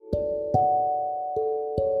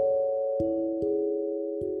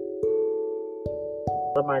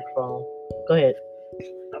the microphone. Go ahead.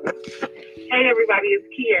 Hey everybody, it's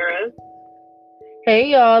Kiera.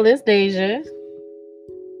 Hey y'all, it's Deja.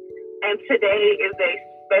 And today is a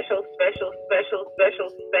special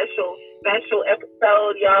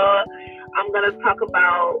episode, y'all. I'm gonna talk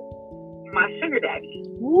about my sugar daddy.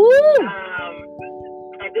 Woo!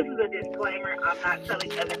 And this is a disclaimer. I'm not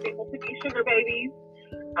telling other people to be sugar babies.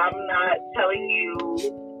 I'm not telling you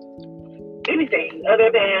anything other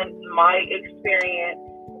than my experience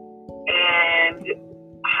and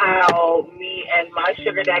how me and my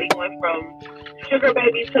sugar daddy went from sugar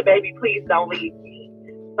baby to baby please don't leave me.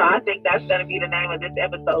 So I think that's going to be the name of this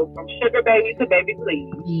episode, from sugar baby to baby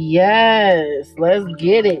please. Yes, let's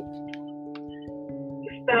get it.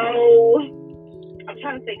 So I'm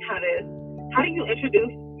trying to think how do you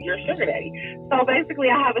introduce your sugar daddy? So basically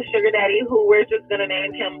I have a sugar daddy who we're just going to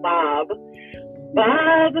name him Bob.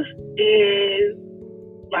 Bob is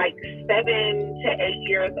like 7 to 8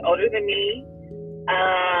 years older than me.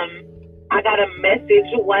 I got a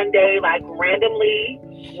message one day, like randomly,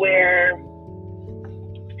 where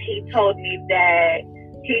he told me that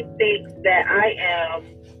he thinks that I am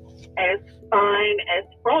as fine as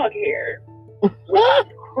frog hair, which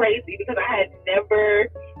is crazy because I had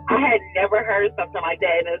never heard something like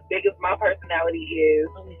that. And as big as my personality is,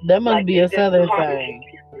 that must be a southern thing.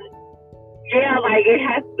 Yeah, like it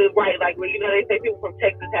has to, right? Like, well, you know, they say people from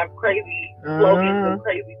Texas have crazy slogans and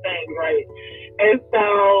crazy things, right? And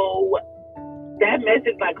so that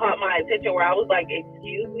message like caught my attention where I was like,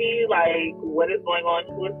 excuse me, like, what is going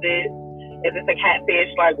on? Who is this? Is this a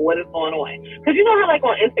catfish? Like, what is going on? Because you know how like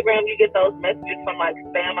on Instagram you get those messages from like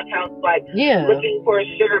spam accounts, like looking for a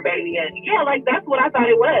sugar baby, and like that's what I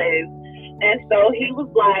thought it was. And so he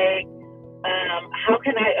was like, how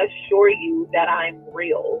can I assure you that I'm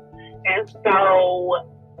real? And so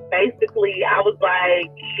basically I was like,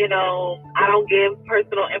 I don't give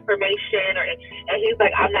personal information, and he's like,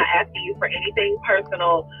 I'm not asking you for anything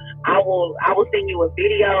personal. I will send you a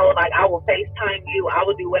video, like I will FaceTime you, I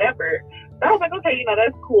will do whatever. So I was like, okay,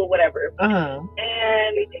 that's cool, whatever.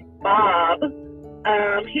 And Bob,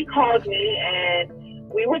 he called me and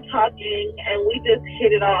we were talking and we just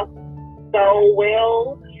hit it off so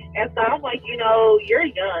well. And so I'm like, you're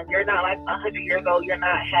young. You're not like 100 years old. You're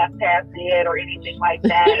not half past dead or anything like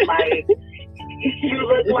that. Like, you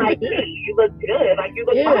look like me. You look good. Like, you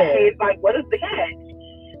look my age. Like, what is the catch?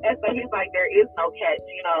 And so he's like, there is no catch,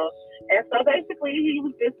 And so basically he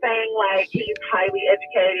was just saying, like, he's highly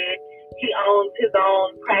educated. He owns his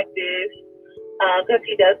own practice because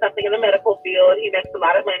he does something in the medical field. He makes a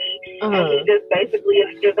lot of money. And he just basically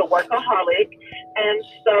is a workaholic. And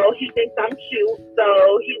so he thinks I'm cute, so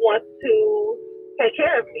he wants to take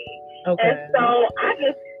care of me. Okay. And so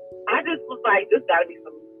I just was like, this gotta be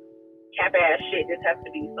some cap ass shit. This has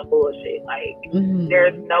to be some bullshit. Like,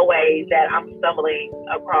 there's no way that I'm stumbling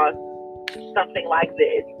across something like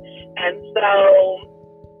this. And so,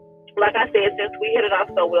 like I said, since we hit it off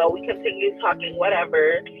so well, we continued talking,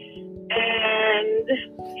 whatever. And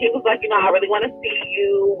he was like, I really want to see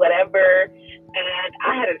you, whatever. And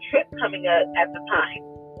I had a trip coming up at the time.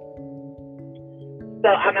 So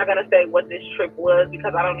I'm not going to say what this trip was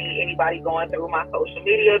because I don't need anybody going through my social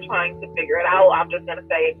media trying to figure it out. I'm just going to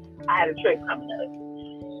say I had a trip coming up.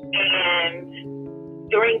 And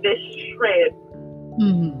during this trip,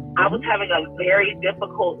 I was having a very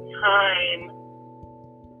difficult time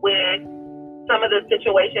with some of the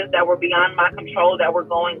situations that were beyond my control that were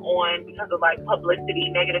going on because of like publicity,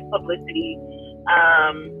 negative publicity,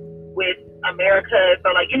 with America. So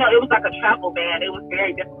like, it was like a travel ban. It was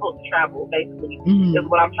very difficult to travel, basically, is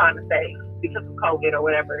what I'm trying to say, because of COVID or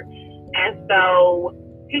whatever. And so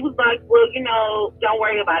he was like, well, don't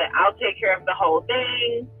worry about it. I'll take care of the whole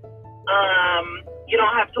thing. You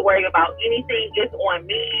don't have to worry about anything. It's on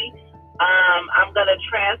me. I'm going to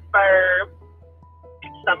transfer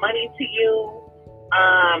some money to you.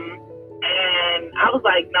 And I was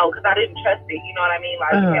like, no, because I didn't trust it. You know what I mean?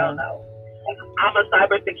 Like, hell no. I'm a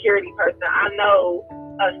cybersecurity person. I know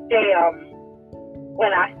a scam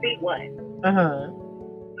when I see one.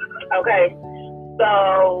 Okay.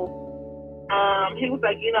 So, he was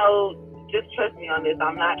like, just trust me on this.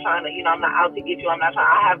 I'm not trying to, I'm not out to get you. I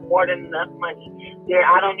have more than enough money.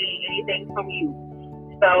 I don't need anything from you.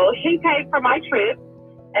 So he paid for my trip,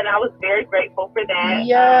 and I was very grateful for that.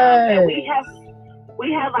 And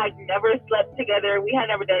we had like never slept together. We had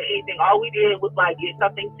never done anything. All we did was like get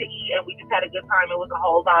something to eat, and we just had a good time. It was a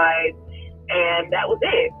whole vibe, and that was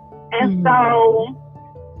it. And so,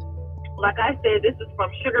 like I said, this is from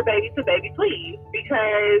sugar baby to baby please,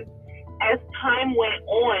 because as time went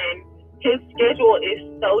on, his schedule is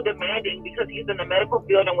so demanding because he's in the medical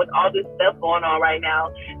field, and with all this stuff going on right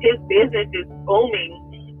now, his business is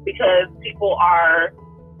booming because people are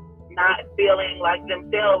not feeling like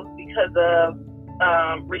themselves because of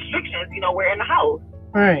restrictions. We're in the house.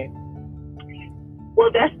 Right.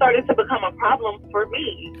 Well, that started to become a problem for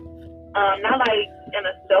me. Not like in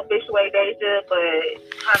a selfish way, Deja, but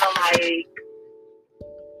kind of like,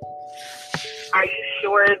 are you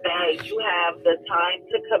sure that you have the time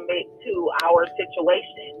to commit to our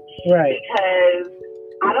situation? Right. Because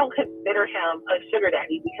I don't consider him a sugar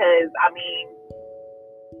daddy because,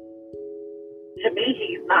 to me,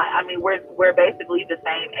 he's not. We're basically the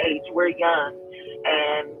same age. We're young,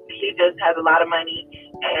 and he just has a lot of money,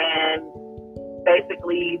 and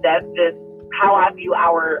basically that's just how I view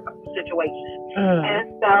our situation.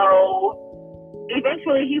 And so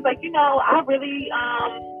eventually he's like, I really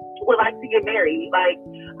would like to get married. Like,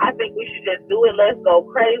 I think we should just do it. Let's go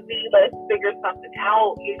crazy. Let's figure something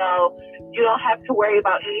out. You don't have to worry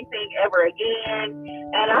about anything ever again.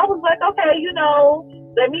 And I was like, okay,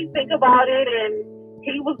 let me think about it. And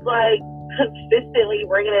he was like consistently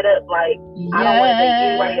bringing it up. Like, I don't want to date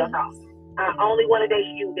anybody else out. I only want to date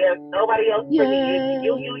you. There's nobody else for me.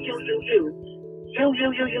 You.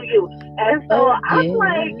 And so I'm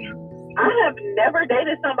like, I have never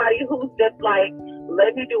dated somebody who's just like,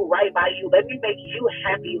 let me do right by you. Let me make you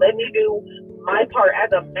happy. Let me do my part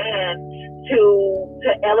as a man to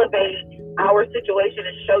elevate our situation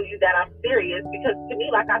and show you that I'm serious. Because to me,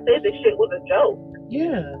 like I said, this shit was a joke.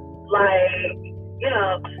 Yeah. Like,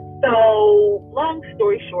 so long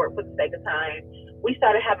story short, for the sake of time, we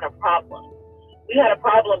started having a problem. We had a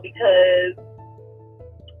problem because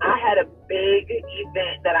I had a big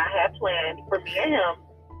event that I had planned for me and him.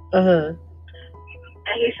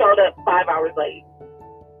 And he showed up 5 hours late.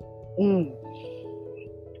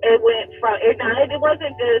 It went from it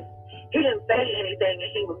wasn't just he didn't say anything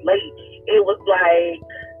and he was late. It was like,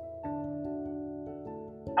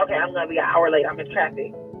 okay, I'm gonna be an hour late. I'm in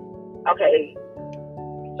traffic. Okay,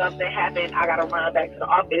 something happened. I gotta run back to the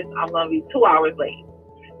office. I'm gonna be 2 hours late.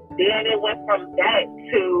 Then it went from that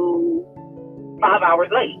to 5 hours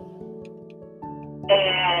late.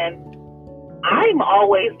 And I'm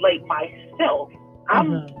always late myself.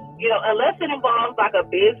 Unless it involves like a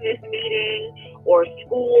business meeting or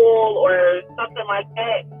school or something like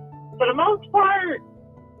that. For the most part,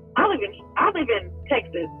 I live in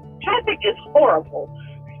Texas. Traffic is horrible.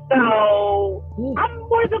 So I'm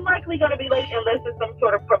more than likely going to be late unless it's some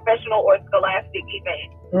sort of professional or scholastic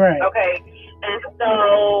event. Right. Okay. And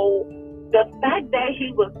so the fact that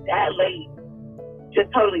he was that late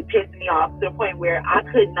just totally pissed me off to the point where I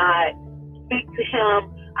could not speak to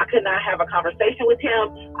him. I could not have a conversation with him.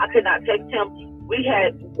 I could not text him.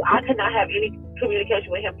 I could not have any communication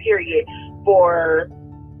with him, period, for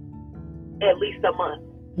at least a month.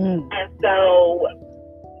 And so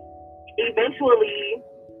eventually,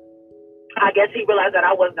 I guess he realized that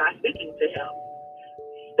I was not speaking to him.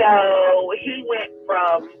 So he went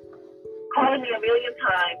from calling me a million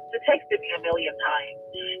times to texting me a million times.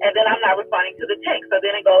 And then I'm not responding to the text. So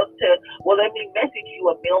then it goes to, well, let me message you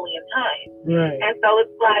a million times. Right. And so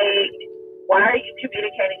it's like, why are you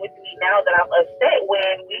communicating with me now that I'm upset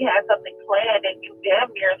when we had something planned and you damn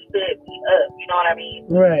near stood me up? You know what I mean?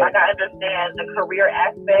 Right. Like, I understand the career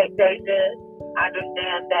aspect, Deja. I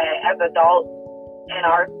understand that as adults in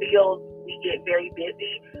our fields, we get very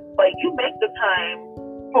busy. But you make the time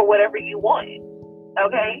for whatever you want.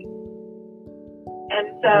 Okay? And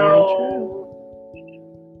so,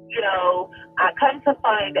 I come to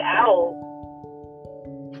find out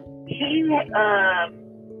he went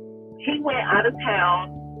out of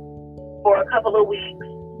town for a couple of weeks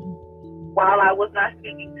while I was not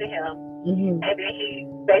speaking to him. And then he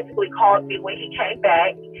basically called me when he came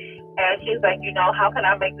back. And he's like, how can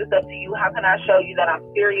I make this up to you? How can I show you that I'm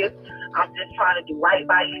serious? I'm just trying to do right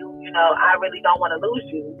by you. I really don't want to lose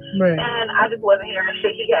you. Right. And I just wasn't hearing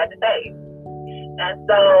shit he had to say. And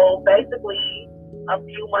so basically, a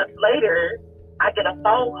few months later, I get a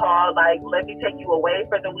phone call like, let me take you away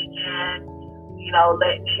for the weekend.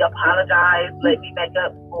 Let me apologize. Let me make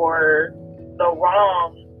up for the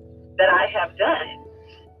wrong that I have done.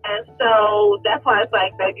 And so that's why it's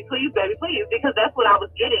like, baby, please, because that's what I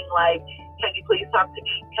was getting. Like, can you please talk to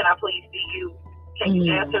me? Can I please see you? Can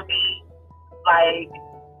you answer me? Like,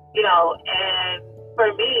 and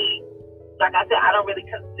for me, like I said, I don't really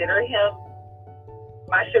consider him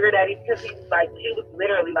my sugar daddy because he was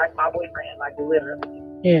literally like my boyfriend, like literally.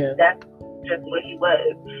 Yeah. That's just what he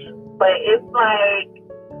was. But it's like,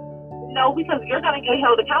 no, because you're gonna get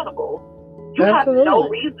held accountable. You have no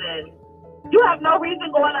reason. You have no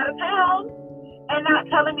reason going out of town. and not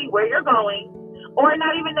telling me where you're going, or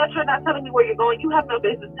not even that you're not telling me where you're going. You have no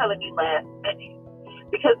business telling me last minute,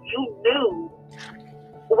 because you knew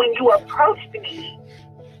when you approached me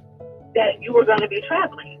that you were going to be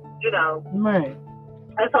traveling, Right.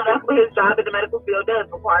 And so that's what his job in the medical field does,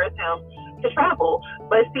 requires him to travel.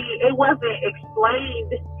 But see, it wasn't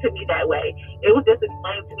explained to me that way. It was just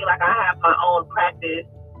explained to me like I have my own practice,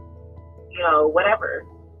 whatever.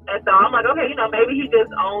 And so I'm like, okay, maybe he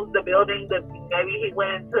just owns the building, maybe he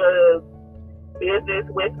went into business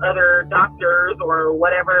with other doctors or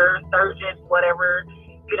whatever, surgeons, whatever,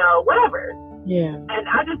 whatever. Yeah. And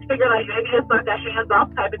I just figured like maybe it's like a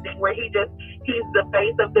hands-off type of thing where he's the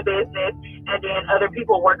face of the business and then other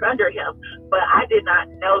people work under him. But I did not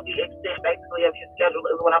know the extent basically of his schedule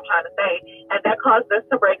is what I'm trying to say. And that caused us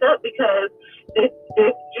to break up because if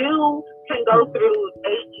you can go through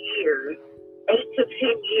 8 to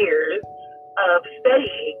 10 years of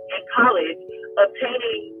studying in college,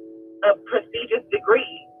 obtaining a prestigious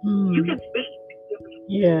degree, you can speak.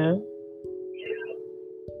 Yeah.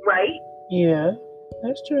 Right? Yeah,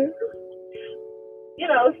 that's true.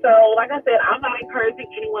 So like I said, I'm not encouraging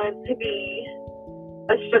anyone to be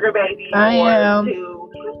a sugar baby. I am.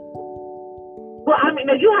 Well, I mean,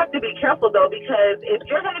 you have to be careful though, because if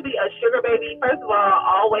you're going to be a sugar baby, first of all,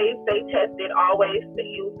 always stay tested, always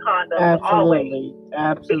use condoms, Absolutely. always.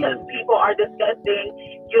 Absolutely. Because people are disgusting.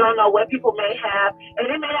 You don't know what people may have, and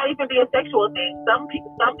it may not even be a sexual thing. Some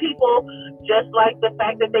people just like the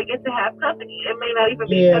fact that they get to have company. It may not even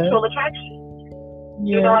be sexual attraction.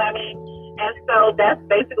 Yeah. You know what I mean? And so that's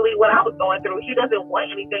basically what I was going through. He doesn't want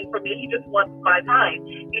anything from me. He just wants my time.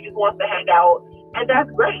 He just wants to hang out, and that's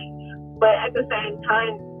great. But at the same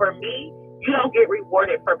time, for me, you don't get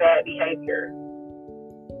rewarded for bad behavior.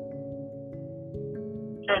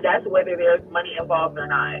 And that's whether there's money involved or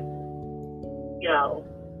not.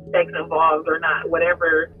 Sex involved or not.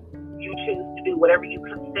 Whatever you choose to do, whatever you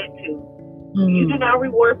consent to. Mm-hmm. You do not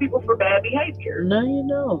reward people for bad behavior. No, you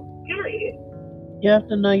don't. Period. You have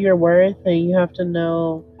to know your worth, and you have to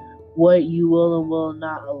know what you will and will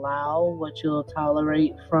not allow, what you'll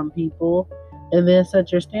tolerate from people. And then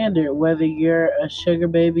set your standard, whether you're a sugar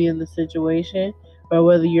baby in the situation or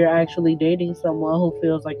whether you're actually dating someone who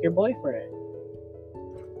feels like your boyfriend.